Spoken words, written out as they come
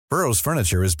Burrow's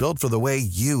furniture is built for the way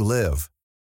you live.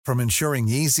 From ensuring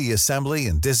easy assembly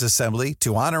and disassembly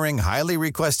to honoring highly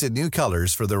requested new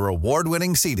colors for their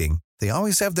award-winning seating, they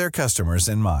always have their customers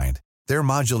in mind. Their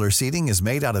modular seating is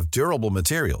made out of durable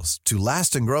materials to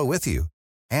last and grow with you.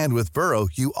 And with Burrow,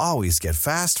 you always get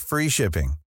fast, free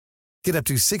shipping. Get up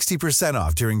to 60%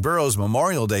 off during Burrow's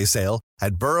Memorial Day sale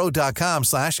at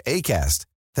burrow.com/ACAST.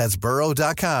 That's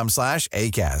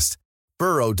burrow.com/ACAST.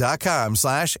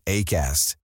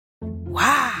 burrow.com/ACAST.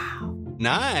 Wow.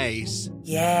 Nice.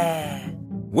 Yeah.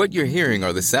 What you're hearing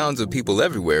are the sounds of people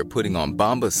everywhere putting on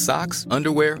Bombas socks,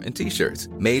 underwear, and T-shirts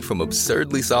made from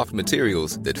absurdly soft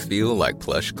materials that feel like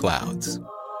plush clouds.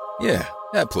 Yeah,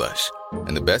 that plush.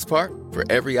 And the best part? For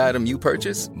every item you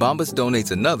purchase, Bombas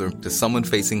donates another to someone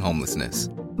facing homelessness.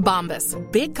 Bombas.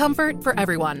 Big comfort for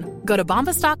everyone. Go to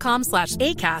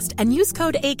bombas.com/ACAST and use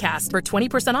code ACAST for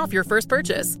 20% off your first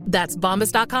purchase. That's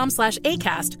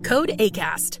bombas.com/ACAST. Code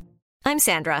ACAST. I'm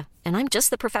Sandra, and I'm just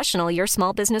the professional your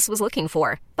small business was looking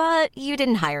for. But you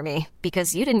didn't hire me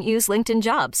because you didn't use LinkedIn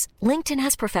Jobs. LinkedIn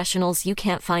has professionals you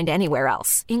can't find anywhere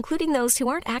else, including those who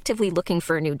aren't actively looking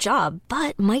for a new job,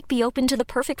 but might be open to the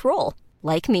perfect role,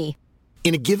 like me.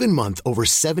 In a given month, over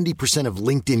 70% of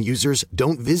LinkedIn users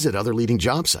don't visit other leading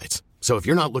job sites. So if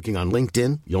you're not looking on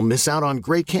LinkedIn, you'll miss out on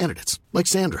great candidates like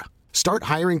Sandra. Start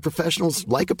hiring professionals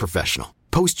like a professional.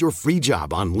 Post your free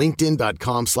job on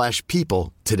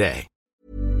linkedin.com/people today.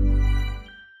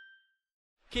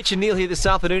 Kitchen Neil here this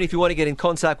afternoon. If you want to get in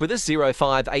contact with us,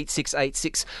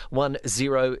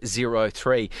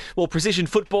 0586861003. Well, Precision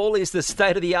Football is the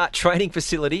state-of-the-art training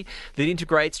facility that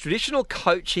integrates traditional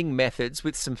coaching methods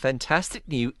with some fantastic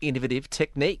new innovative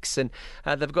techniques. And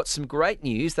they've got some great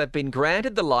news. They've been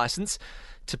granted the licence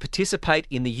to participate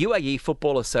in the UAE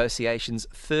Football Association's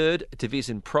 3rd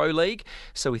Division Pro League.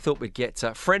 So we thought we'd get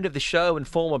a friend of the show and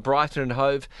former Brighton and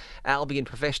Hove Albion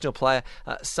professional player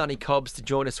Sonny Cobbs to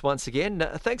join us once again.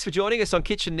 Thanks for joining us on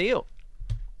Kitchen Neil.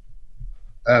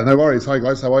 No worries. Hi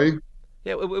guys, how are you?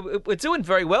 Yeah, we're doing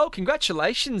very well.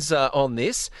 Congratulations on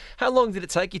this. How long did it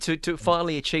take you to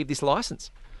finally achieve this licence?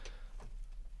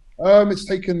 It's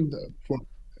taken,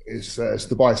 it's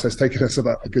Dubai, so it's taken us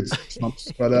about a good 6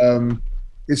 months. But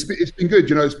it's been good.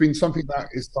 You know, it's been something that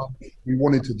is done we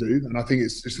wanted to do, and I think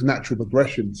it's just a natural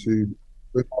progression to,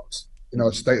 you know,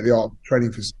 a state-of-the-art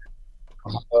training facility,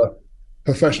 a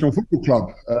professional football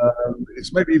club.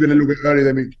 It's maybe even a little bit earlier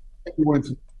than we wanted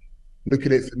to look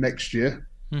at it for next year.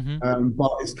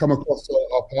 But it's come across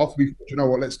our path. We thought, you know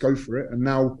what, let's go for it. And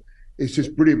now it's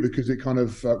just brilliant because it kind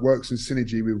of works in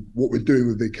synergy with what we're doing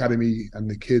with the academy and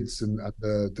the kids and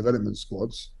the development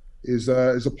squads. Is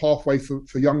a pathway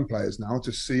for young players now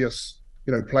to see us,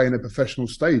 you know, play in a professional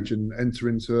stage and enter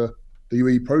into the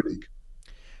UAE Pro League.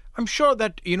 I'm sure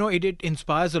that, you know, it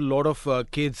inspires a lot of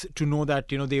kids to know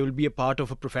that, you know, they will be a part of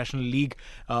a professional league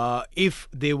if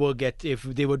they were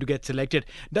to get selected.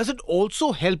 Does it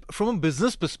also help from a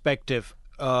business perspective,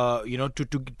 you know,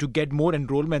 to get more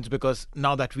enrollments, because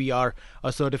now that we are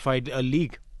a certified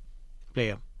league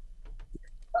player?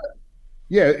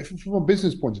 Yeah, from a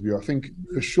business point of view, I think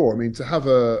for sure. I mean, to have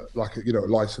a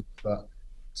license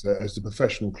as a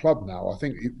professional club now, I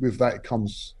think with that it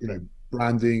comes, you know,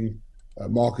 branding,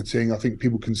 marketing. I think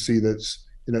people can see that,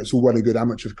 you know, it's all well and good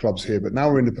amateur clubs here, but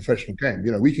now we're in the professional game.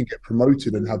 You know, we can get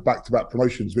promoted and have back-to-back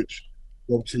promotions, which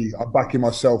obviously I'm backing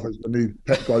myself as the new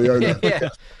Pep Guardiola. Yeah.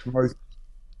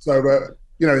 So,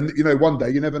 you know, one day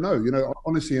you never know. You know,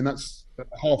 honestly, and that's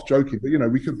half joking, but you know,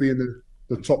 we could be in the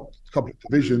top couple of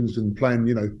divisions and playing,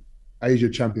 you know, Asia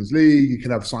Champions League. You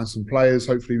can have signed some players.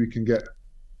 Hopefully we can get,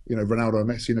 you know, Ronaldo and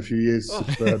Messi in a few years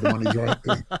if the money's right.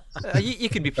 You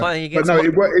can be playing against... But no,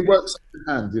 it works in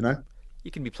hand, you know.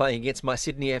 You can be playing against my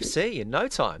Sydney FC in no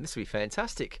time. This would be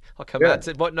fantastic. I'll come out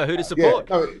and won't know who to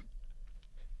support.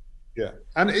 Yeah,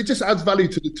 and it just adds value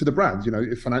to the brand. You know,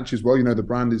 if financially as well, you know, the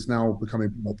brand is now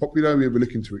becoming more popular. We're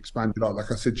looking to expand it out,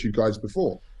 like I said to you guys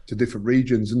before, to different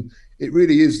regions. And it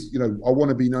really is, you know, I want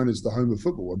to be known as the home of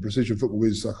football. And Precision Football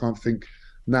is, I can't think,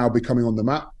 now becoming on the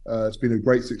map. It's been a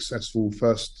great, successful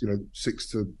first, you know, 6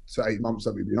 to 8 months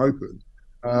that we've been open.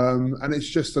 And it's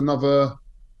just another,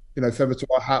 you know, feather to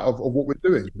our hat of what we're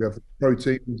doing. We have the pro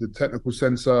team, the technical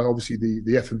centre, obviously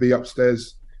the F&B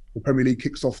upstairs. The Premier League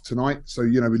kicks off tonight. So,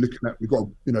 you know, we've got,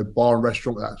 you know, bar and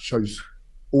restaurant that shows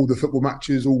all the football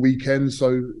matches all weekend.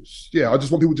 So, yeah, I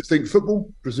just want people to think football,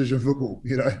 Precision Football,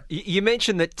 you know. You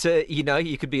mentioned that, you know,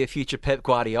 you could be a future Pep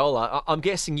Guardiola. I'm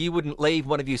guessing you wouldn't leave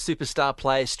one of your superstar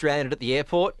players stranded at the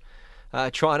airport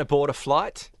trying to board a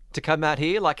flight to come out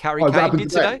here like Harry Kane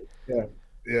did today?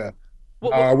 Yeah.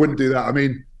 No, I wouldn't do that. I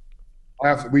mean,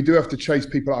 we do have to chase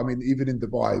people. I mean, even in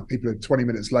Dubai, people are 20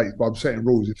 minutes late. But I'm setting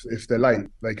rules. If they're late,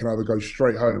 they can either go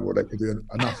straight home or they can do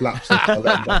enough laps. To let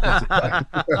them back into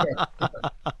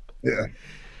play.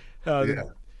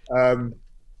 Yeah.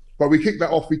 But we kick that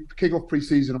off. We kick off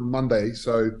pre-season on Monday,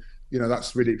 so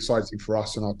that's really exciting for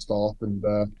us and our staff. And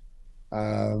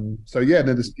and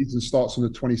then the season starts on the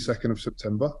 22nd of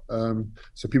September.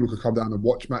 So people can come down and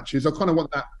watch matches. I kind of want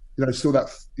that, still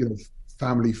that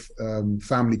family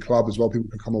club as well. People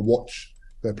can come and watch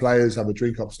their players, have a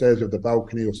drink upstairs, have the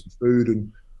balcony or some food.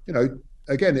 And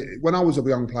again, when I was a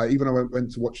young player, even when I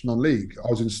went to watch non-league, I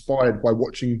was inspired by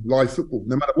watching live football,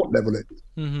 no matter what level it is.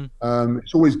 Mm-hmm.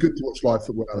 It's always good to watch live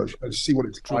football, see what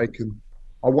it's like. And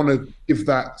I want to give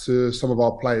that to some of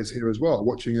our players here as well.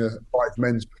 Watching a live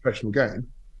men's professional game,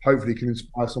 hopefully can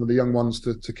inspire some of the young ones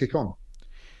to kick on.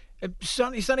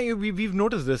 Sonny, we've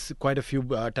noticed this quite a few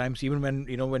times, even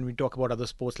when we talk about other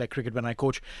sports like cricket. When I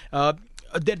coach,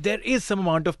 there is some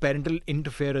amount of parental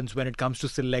interference when it comes to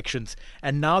selections.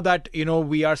 And now that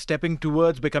we are stepping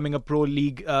towards becoming a pro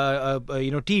league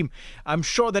team, I'm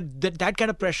sure that kind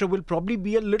of pressure will probably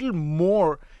be a little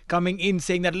more coming in,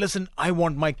 saying that, listen, I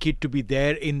want my kid to be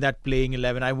there in that playing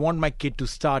 11. I want my kid to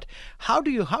start. How do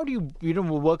you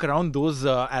work around those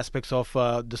aspects of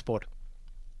the sport?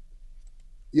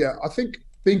 Yeah, I think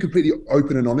being completely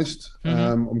open and honest.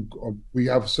 We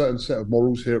have a certain set of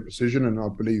morals here at Precision, and I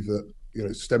believe that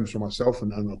it stems from myself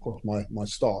and of course my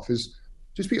staff, is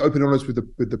just be open and honest with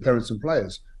the parents and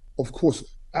players. Of course,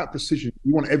 at Precision,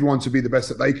 we want everyone to be the best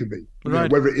that they can be,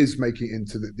 whether it is making it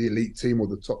into the elite team or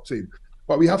the top team.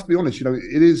 But we have to be honest.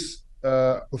 It is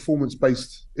a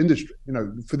performance-based industry.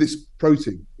 For this pro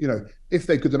team, if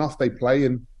they're good enough, they play,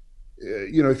 and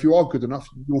if you are good enough,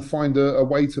 you'll find a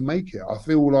way to make it. I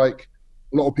feel like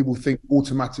a lot of people think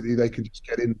automatically they can just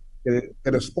get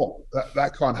a spot.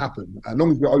 That can't happen. As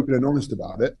long as we're open and honest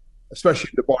about it,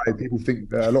 especially in Dubai, people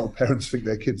think a lot of parents think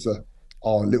their kids are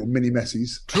little mini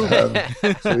Messis. So we have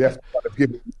to kind of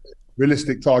give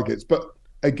realistic targets. But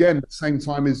again, at the same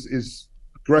time, is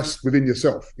progress within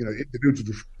yourself.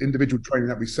 Individual training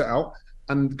that we set out,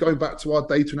 and going back to our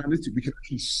data and analytics, we can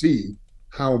actually see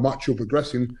how much you're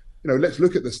progressing. Let's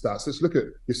look at the stats. Let's look at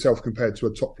yourself compared to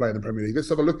a top player in the Premier League. Let's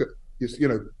have a look at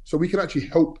so we can actually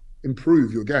help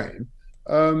improve your game.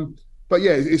 But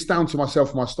yeah, it's down to myself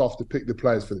and my staff to pick the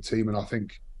players for the team, and I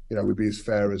think we'd be as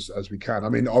fair as we can. I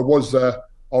mean, I was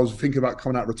thinking about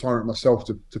coming out of retirement myself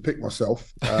to pick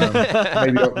myself.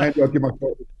 Maybe I'll give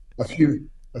myself a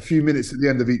few minutes at the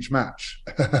end of each match.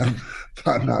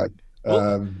 But no.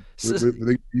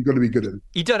 You've got to be good at it.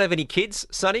 You don't have any kids,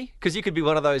 Sonny? Because you could be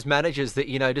one of those managers that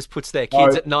just puts their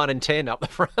kids at 9 and 10 up the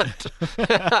front.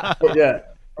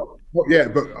 But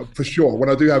for sure, when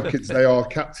I do have kids, they are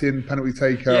captain, penalty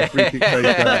taker, free kick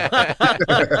taker.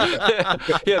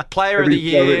 Player of the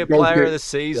year, player of the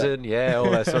season,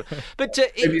 all that sort of. But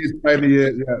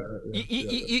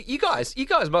you guys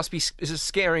must be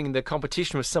scaring the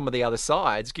competition with some of the other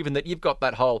sides, given that you've got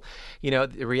that whole,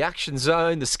 the reaction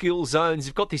zone, the skill zones.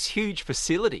 You've got this huge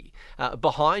facility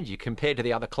behind you compared to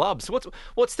the other clubs.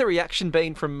 What's the reaction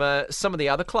been from some of the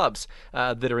other clubs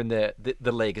that are in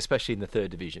the league, especially in the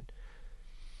third division?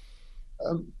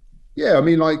 I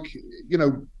mean, I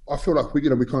feel like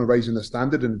we're kind of raising the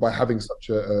standard, and by having such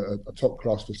a top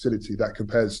class facility that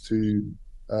compares to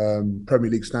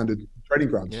Premier League standard training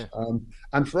grounds. Yeah.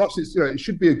 And for us, it's it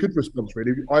should be a good response,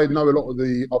 really. I know a lot of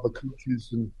the other coaches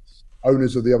and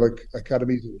owners of the other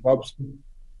academies and clubs.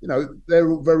 They're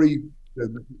all very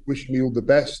wishing me all the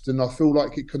best, and I feel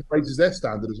like it raises their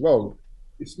standard as well.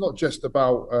 It's not just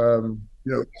about I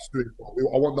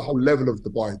want the whole level of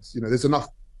Dubai. There's enough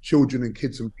children and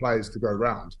kids and players to go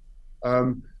around.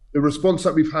 The response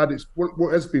that we've had is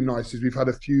what has been nice is we've had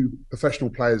a few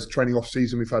professional players training off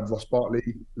season. We've had Ross Bartley,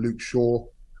 Luke Shaw,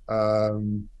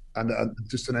 and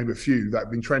just to name a few that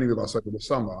have been training with us over the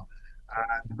summer.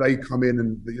 And they come in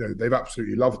and they've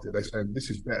absolutely loved it. They say this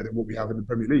is better than what we have in the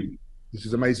Premier League. This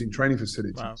is amazing training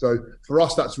facility. Wow. So for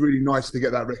us, that's really nice to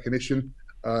get that recognition.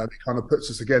 It kind of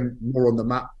puts us again more on the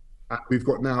map. And we've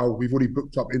already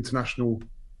booked up the international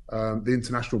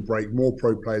break, more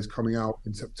pro players coming out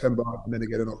in September and then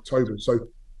again in October. So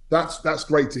that's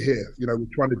great to hear. We're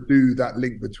trying to do that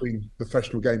link between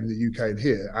professional game in the UK and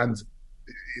here, and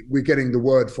we're getting the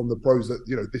word from the pros that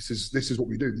this is what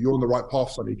we do. You're on the right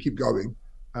path, Sonny. Keep going,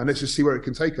 and let's just see where it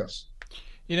can take us.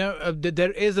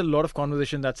 There is a lot of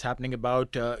conversation that's happening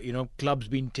about, clubs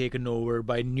being taken over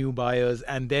by new buyers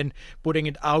and then putting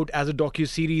it out as a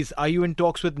docu-series. Are you in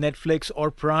talks with Netflix or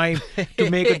Prime to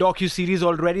make a docu-series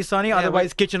already, Sonny? Yeah,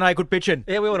 otherwise, Kitch and I could pitch in.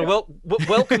 Yeah, we want to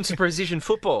welcome to Precision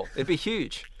Football. It'd be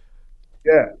huge.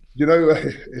 Yeah,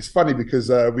 it's funny because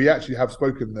we actually have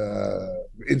spoken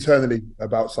internally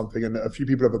about something, and a few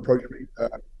people have approached me.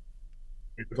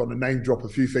 On the name drop a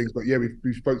few things, but yeah,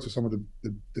 we spoke to some of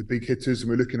the big hitters, and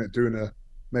we're looking at doing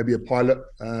maybe a pilot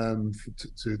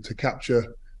to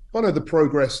capture kind of the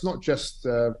progress, not just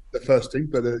the first team,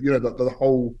 but the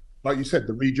whole, like you said,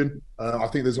 the region. I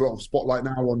think there's a lot of spotlight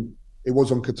now on. It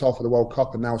was on Qatar for the World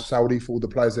Cup, and now Saudi for all the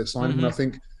players they're signing. And I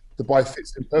think Dubai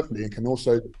fits in perfectly and can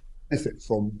also benefit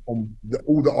from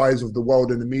all the eyes of the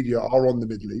world and the media are on the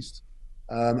Middle East,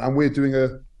 and we're doing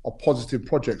a positive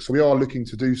project. So we are looking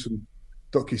to do some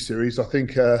docu-series. I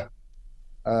think, I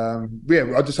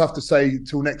just have to say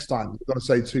till next time. I've got to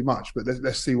say too much, but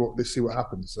let's see what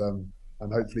happens,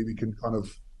 and hopefully we can kind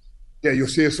of. Yeah, you'll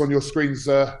see us on your screens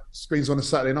on a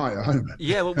Saturday night at home.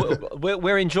 Yeah,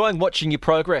 we're enjoying watching your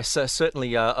progress,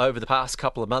 certainly over the past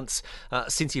couple of months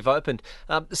since you've opened.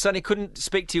 Sonny, couldn't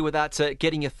speak to you without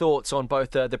getting your thoughts on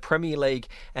both the Premier League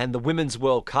and the Women's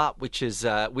World Cup, which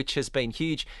has been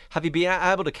huge. Have you been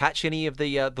able to catch any of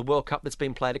the World Cup that's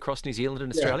been played across New Zealand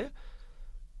and Australia?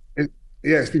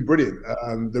 Yeah, it's been brilliant.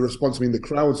 The response, the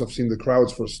crowds, I've seen the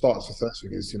crowds for a start. So the first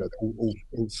thing is, all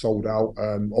sold out.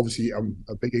 Obviously, I'm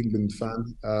a big England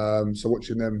fan. So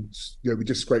watching them, we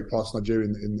just scraped past Nigeria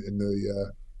in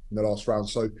the last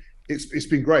round. So it's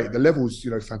been great. The level's,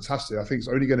 fantastic. I think it's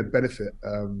only going to benefit,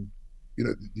 the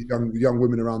young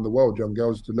women around the world, young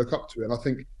girls to look up to it. And I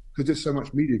think because there's so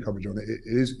much media coverage on it, it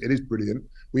is brilliant.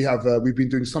 We've been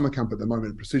doing summer camp at the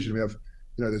moment at Precision. We have.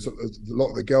 There's a lot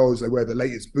of the girls, they wear the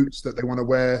latest boots that they want to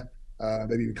wear.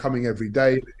 They've been coming every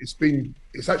day. It's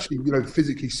actually,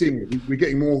 physically seeing it. We're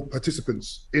getting more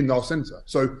participants in our centre.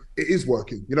 So it is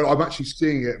working. I'm actually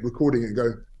seeing it, recording it and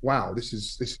going, wow, this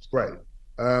is great.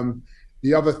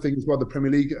 The other thing as well, the Premier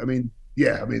League,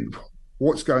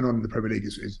 what's going on in the Premier League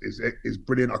is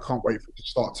brilliant. I can't wait for it to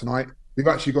start tonight. We've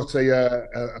actually got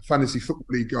a fantasy football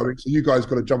league going, so you guys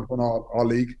got to jump on our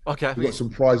league. Okay. We've got some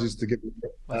prizes to give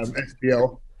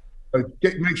FPL. So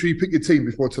make sure you pick your team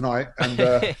before tonight, and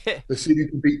let's see if you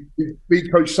can beat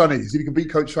Coach Sonny. See if you can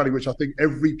beat Coach Sonny, which I think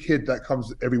every kid that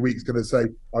comes every week is going to say,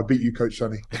 "I beat you, Coach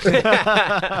Sonny."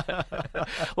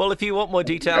 Well, if you want more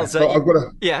details, I've got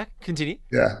to. Yeah, continue.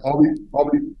 Yeah, I'll beat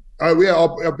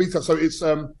that. So it's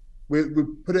we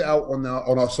put it out on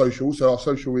our social. So our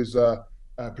social is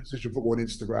Precision Football on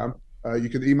Instagram. You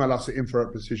can email us at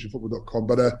info@precisionfootball.com.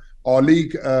 But our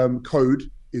league code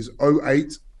is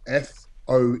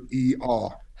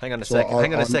 08FOER. Hang on a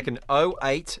second.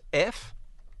 08F?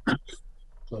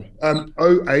 Sorry.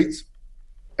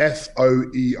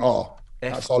 08FOER.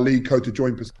 That's our league code to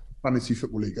join Fantasy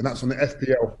Football League, and that's on the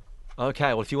FPL. Okay,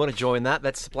 well, if you want to join that,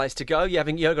 that's the place to go. You've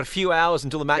got a few hours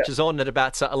until the match is on at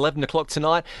about 11 o'clock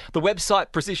tonight. The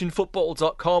website,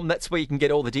 precisionfootball.com, that's where you can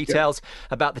get all the details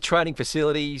about the training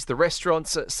facilities, the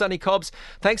restaurants. Sonny Cobbs,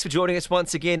 thanks for joining us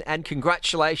once again, and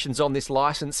congratulations on this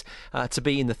licence to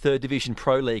be in the 3rd Division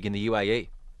Pro League in the UAE.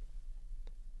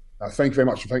 Thank you very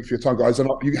much. Thanks for your time, guys. And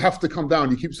you have to come down.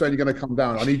 You keep saying you're going to come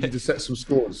down. I need you to set some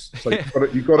scores. So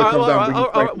you've got to come down.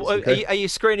 Okay? Are you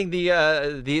screening the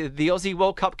Aussie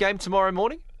World Cup game tomorrow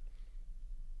morning?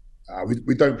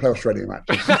 We don't play Australian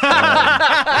matches. All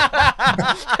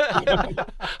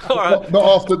right. Not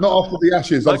after the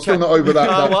Ashes. I'm still not over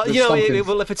that.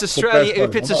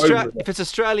 If it's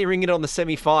Australia ringing on the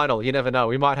semi-final, you never know.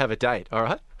 We might have a date. All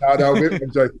right. No,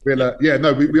 I'm joking. We are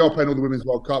playing all the Women's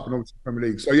World Cup and obviously Premier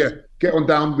League. So get on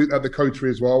down at the coterie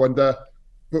as well. And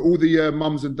for all the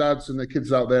mums and dads and the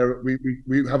kids out there, we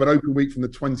have an open week from the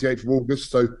 28th of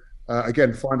August. So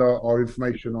again, find our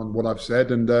information on what I've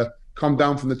said and. Come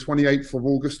down from the 28th of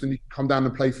August and you can come down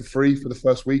and play for free for the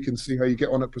first week and see how you get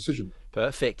on at Precision.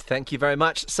 Perfect. Thank you very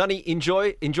much. Sonny,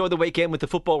 enjoy the weekend with the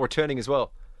football returning as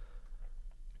well.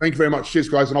 Thank you very much. Cheers,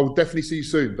 guys. And I will definitely see you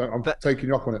soon. I'm taking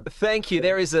you up on it. Thank you.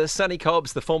 There is Sonny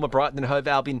Cobbs, the former Brighton and Hove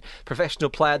Albion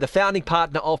professional player, the founding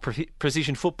partner of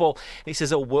Precision Football. This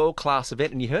is a world-class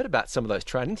event, and you heard about some of those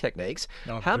training techniques.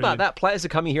 How about that? Players are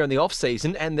coming here in the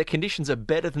off-season, and the conditions are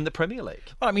better than the Premier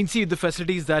League. Well, the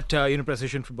facilities that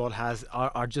Precision Football has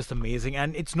are just amazing.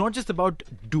 And it's not just about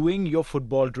doing your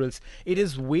football drills. It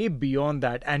is way beyond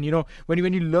that. And, when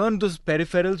you learn those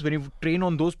peripherals, when you train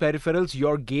on those peripherals,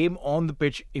 your game on the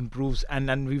pitch improves,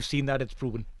 and we've seen that it's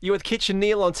proven. You're with Kitch and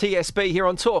Neil on TSB here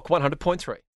on Talk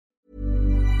 100.3.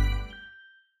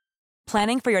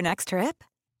 Planning for your next trip?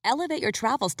 Elevate your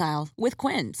travel style with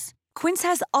Quince. Quince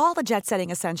has all the jet-setting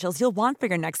essentials you'll want for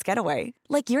your next getaway,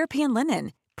 like European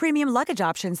linen, premium luggage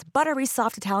options, buttery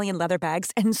soft Italian leather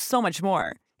bags, and so much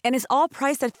more. And is all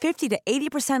priced at 50 to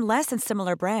 80% less than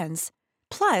similar brands.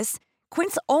 Plus,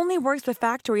 Quince only works with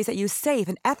factories that use safe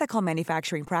and ethical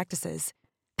manufacturing practices.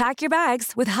 Pack your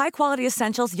bags with high-quality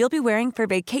essentials you'll be wearing for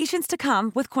vacations to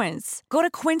come with Quince. Go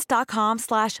to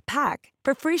quince.com/pack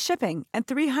for free shipping and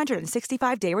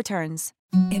 365-day returns.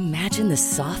 Imagine the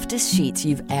softest sheets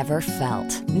you've ever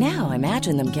felt. Now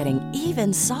imagine them getting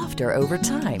even softer over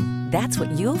time. That's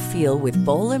what you'll feel with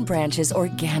Boll & Branch's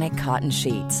organic cotton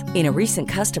sheets. In a recent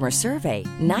customer survey,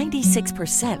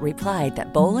 96% replied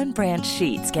that Boll & Branch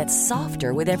sheets get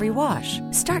softer with every wash.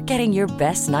 Start getting your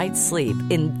best night's sleep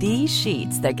in these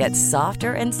sheets that get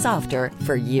softer and softer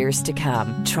for years to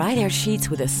come. Try their sheets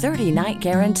with a 30-night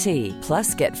guarantee.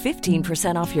 Plus, get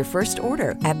 15% off your first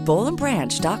order at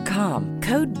bollandbranch.com.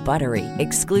 Code BUTTERY.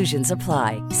 Exclusions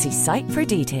apply. See site for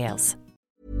details.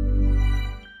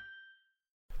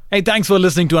 Hey, thanks for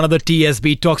listening to another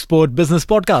TSB TalkSport Business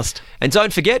Podcast. And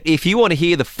don't forget, if you want to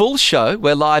hear the full show,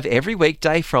 we're live every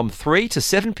weekday from 3 to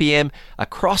 7 p.m.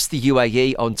 across the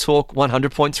UAE on Talk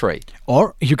 100.3.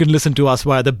 Or you can listen to us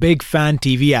via the Big Fan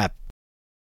TV app.